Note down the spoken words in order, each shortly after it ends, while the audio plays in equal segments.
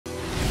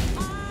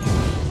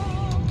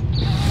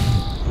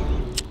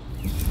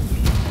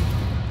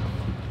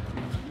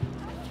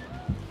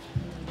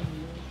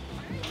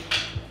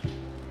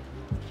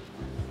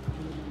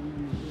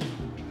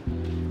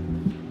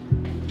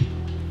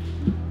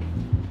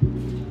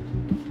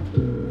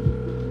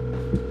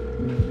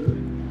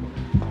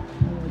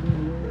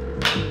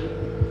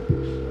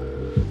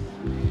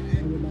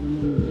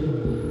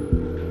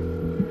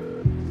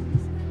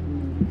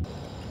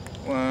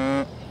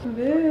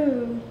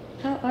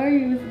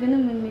been a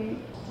minute.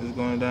 What's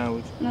going down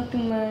with you?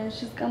 Nothing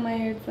much. Just got my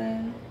hair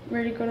done.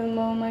 Ready to go to the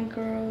mall with my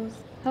girls.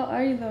 How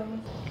are you though?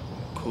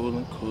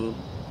 Coolin'.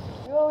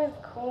 You always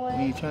cooling.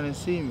 You ain't trying to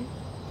see me.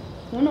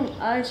 When am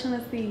I trying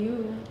to see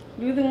you?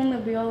 You're the one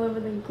that be all over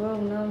the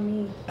globe, not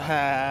me.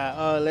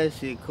 Oh, that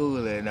shit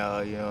cool and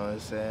all, you know what I'm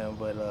saying?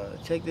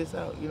 But check this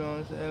out, you know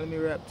what I'm saying? Let me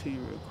rap to you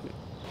real quick.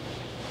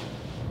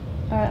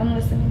 Alright, I'm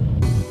listening.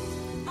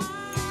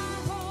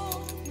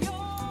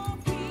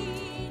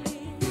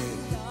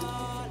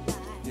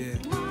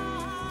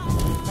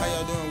 How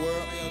y'all doing,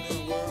 world?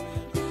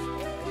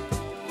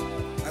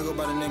 I go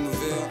by the name of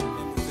KVille.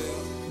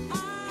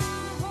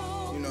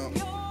 You know.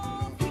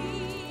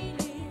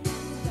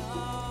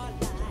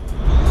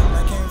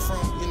 I came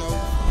from, between a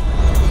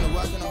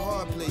rock and a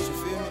hard place, you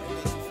feel me?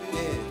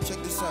 Yeah, check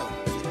this out.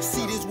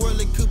 See this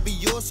world, it could be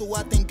yours, so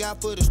I thank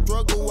God for the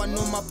struggle. I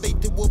know my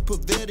faith it will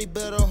prevail, they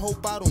better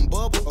hope I don't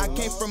bubble. I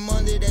came from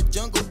under that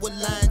jungle with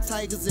lions,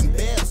 tigers, and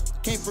bears.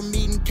 Came from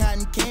eating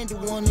cotton candy,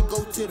 wanna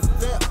go to the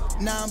fair.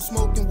 Now I'm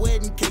smoking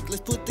wedding cake, let's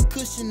put the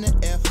cushion in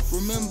the air.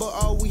 Remember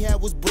all we had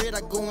was bread,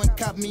 I go and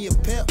cop me a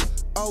pair.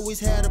 Always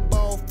had a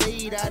ball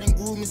fade, I done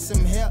grew me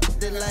some hair.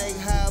 They like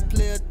how I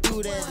play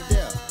through that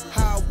there.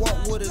 How I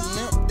walk with a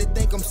limp, they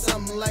think I'm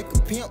something like a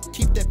pimp.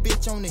 Keep that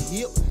bitch on the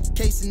hip,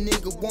 case a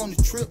nigga want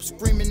a trip.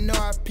 Screaming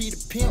RIP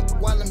the pimp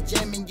while I'm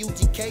jamming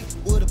UGK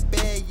with a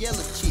bad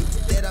yellow chick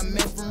that I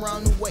met from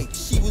round the way.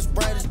 She was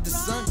bright as the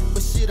sun,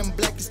 but shit, I'm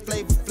black as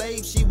Flavor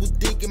Flav. She was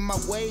digging my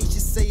ways, she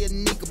say a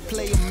nigga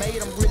play a mate.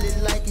 I'm really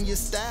liking your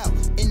style,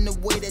 in the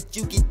way that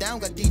you get down.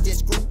 Got DJ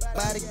Screw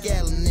by the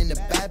gallon and the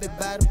Bobby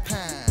by the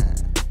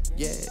pound.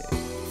 Yeah.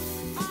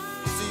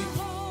 See,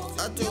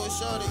 I told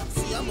Shorty,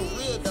 see, I'm a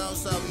real down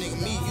south nigga,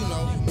 me, you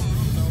know.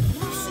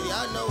 See,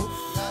 I know,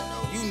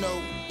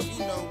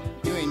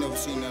 you ain't never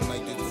seen nothing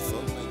like this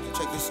before.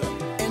 Check this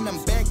out. And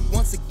I'm back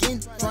once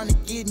again, trying to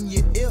get in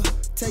your ear.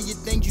 Tell you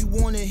things you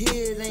wanna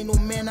hear, it ain't no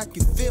man I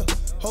can feel.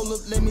 Hold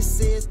up, let me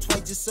say it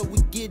twice just so we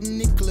get in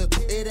the clip.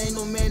 It ain't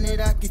no man that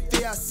I can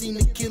fear. I seen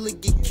the killer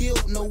get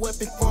killed. No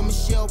weapon for me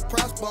shall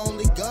prosper,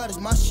 only God is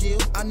my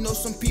shield. I know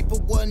some people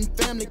wasn't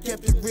family,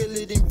 kept it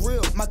realer than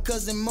real. My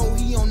cousin Mo,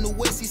 he on the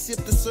west, he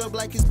sipped the syrup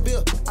like his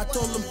bill. I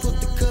told him put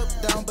the cup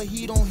down, but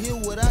he don't hear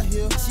what I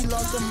hear. She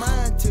lost her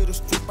mind to the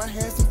strip, I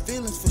had some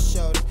feelings for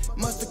shorty.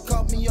 Must've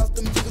caught me off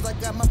them niggas, I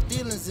got my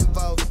feelings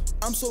involved.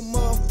 I'm so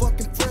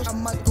motherfucking fresh, I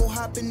might go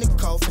hop in the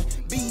coffin.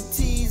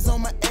 BT's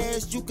on my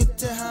ass, you could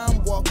tell how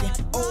I'm walking.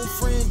 Old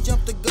friends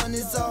jumped the gun,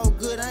 it's all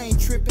good, I ain't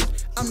tripping.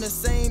 I'm the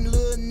same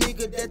little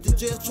nigga that the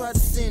judge tried to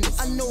sentence.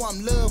 I know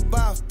I'm loved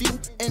by a few,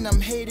 and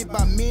I'm hated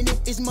by many.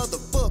 It's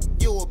motherfuck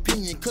your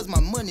opinion, cause my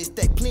money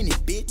stack plenty,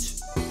 bitch.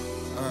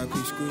 R.I.P.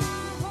 Screw,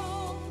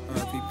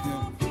 R.I.P.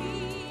 Pimp,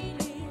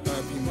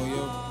 R.I.P.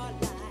 Moyo,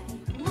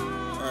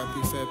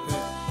 R.I.P. Fat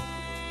Pat,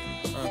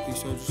 R.I.P.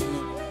 Soldier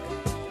Snoop,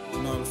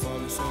 and all the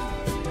fallen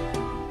soldiers.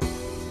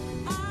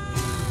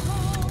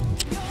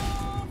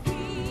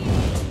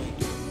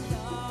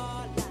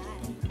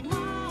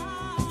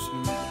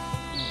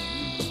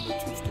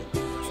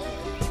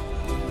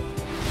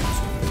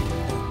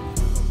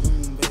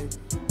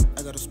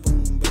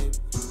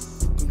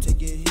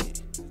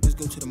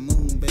 To the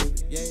moon, baby,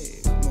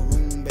 yeah,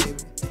 maroon, baby.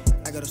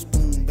 I got a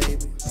spoon,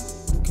 baby.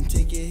 Come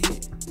take your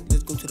hit,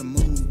 let's go to the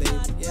moon, baby,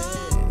 yeah.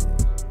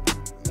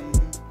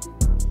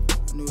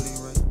 I know it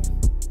ain't right,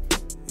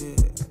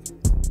 yeah.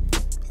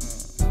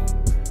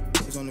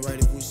 It's only right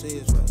if we say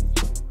it's right.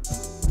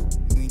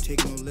 We ain't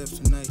taking no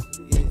left tonight,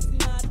 yeah.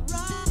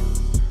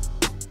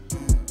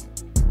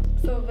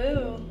 So,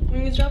 Ville,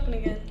 when you dropping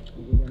again?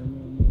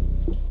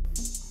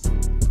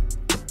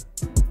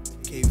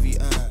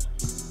 KVille.